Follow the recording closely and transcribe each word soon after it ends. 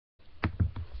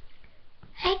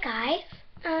guys,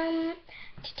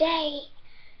 today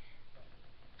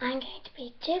I'm going to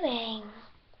be doing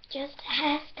just a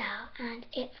hairstyle and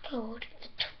it's called the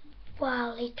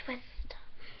Twirly Twister.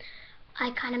 I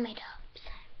kind of made it up,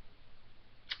 so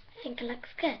I think it looks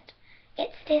good.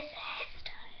 It's this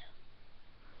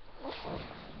hairstyle.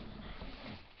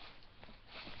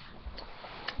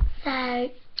 So,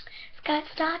 let's get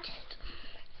started.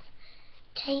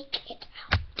 Take it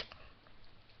out.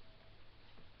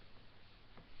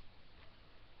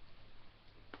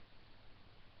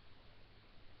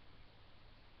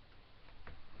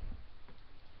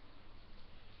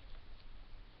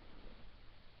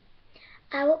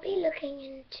 I will be looking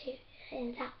into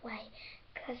in that way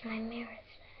because my mirror's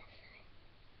there.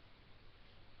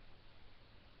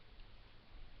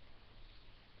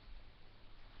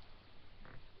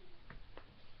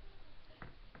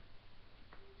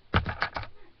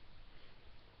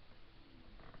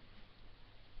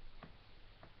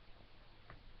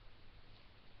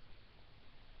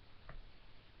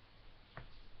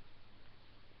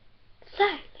 So,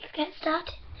 let's get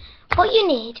started. What you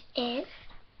need is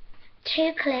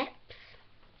 2 clips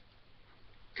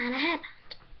and a hairband.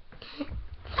 So,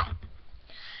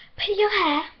 put your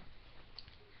hair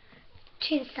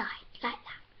to the side, like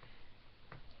that.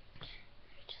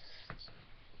 Just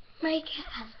make it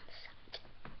as on the side.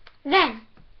 Then,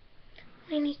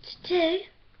 what you need to do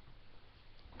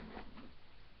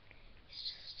is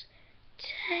just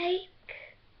take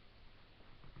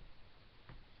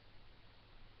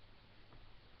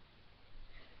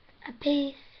a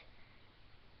piece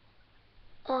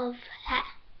of hair.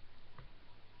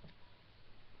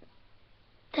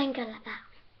 Then go like that.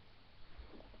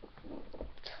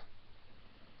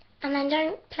 And then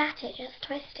don't plait it, just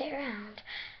twist it around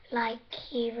like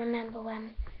you remember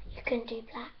when you couldn't do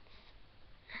plaits.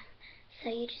 So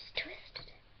you just twisted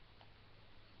it.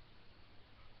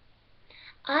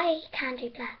 I can do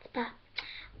plaits, but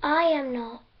I am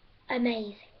not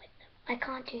amazing with them. I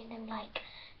can't do them like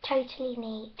totally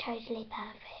neat, totally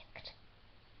perfect.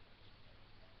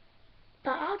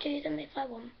 But I'll do them if I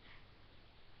want.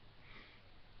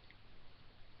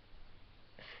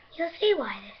 You'll see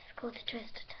why this is called the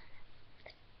twister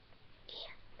turner.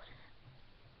 Yeah, whatever.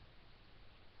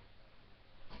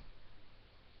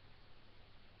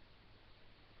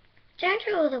 Don't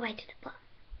go all the way to the bottom.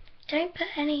 Don't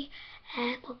put any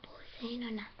hair bubbles in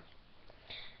or nothing.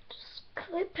 Just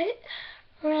clip it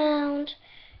around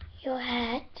your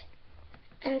head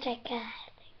and take a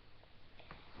hair thing.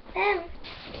 Then,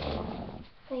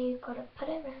 so you've got to put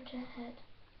it around your head.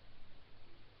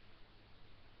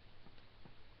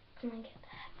 And then get the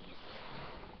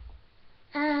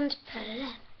hair and put it in.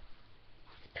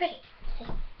 It's pretty. See?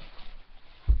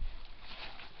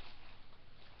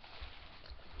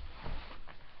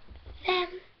 Then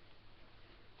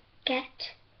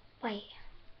get what was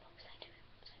I doing?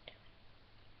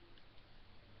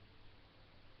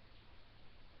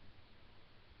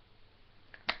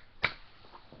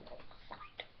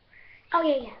 Oh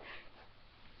yeah.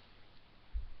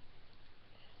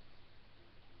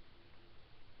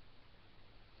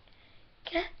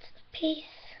 Get a piece,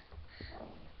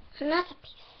 another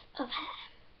piece of hair,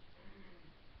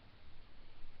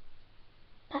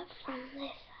 but from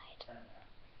this side,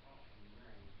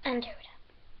 and do it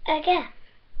up again.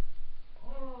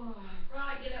 Oh,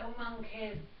 right, you little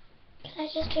monkeys. Can I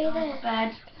just do Time this? for bed.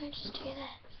 Can I just do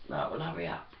this? Right, well, hurry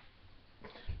up.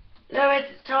 Lewis,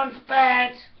 it's time for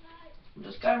bed. I'm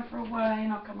just going for a wee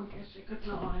and I'll come and kiss you. Good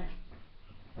night.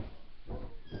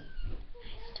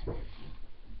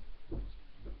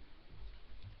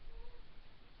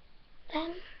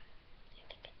 Then,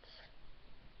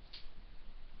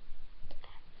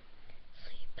 so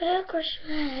you put it across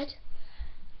your head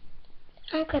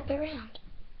and clip it around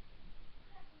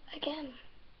again.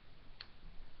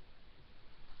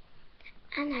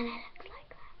 And then it looks like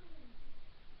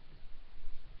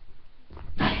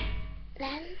that.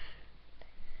 Then,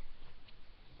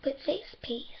 with this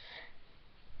piece,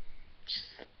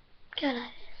 just go like this.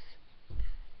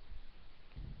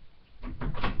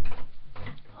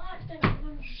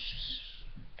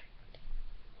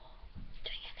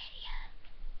 Doing a video.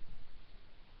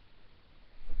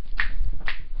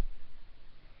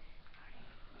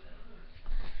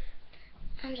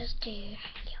 And just do your hair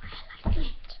like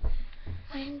that.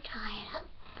 And tie it up.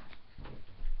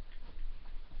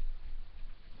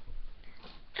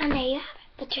 And there you have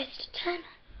it, the twister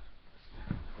turner.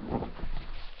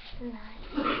 Nice.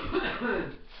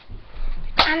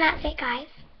 And that's it, guys.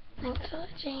 Thanks for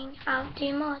watching. I'll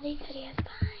do more of these videos.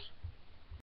 Bye.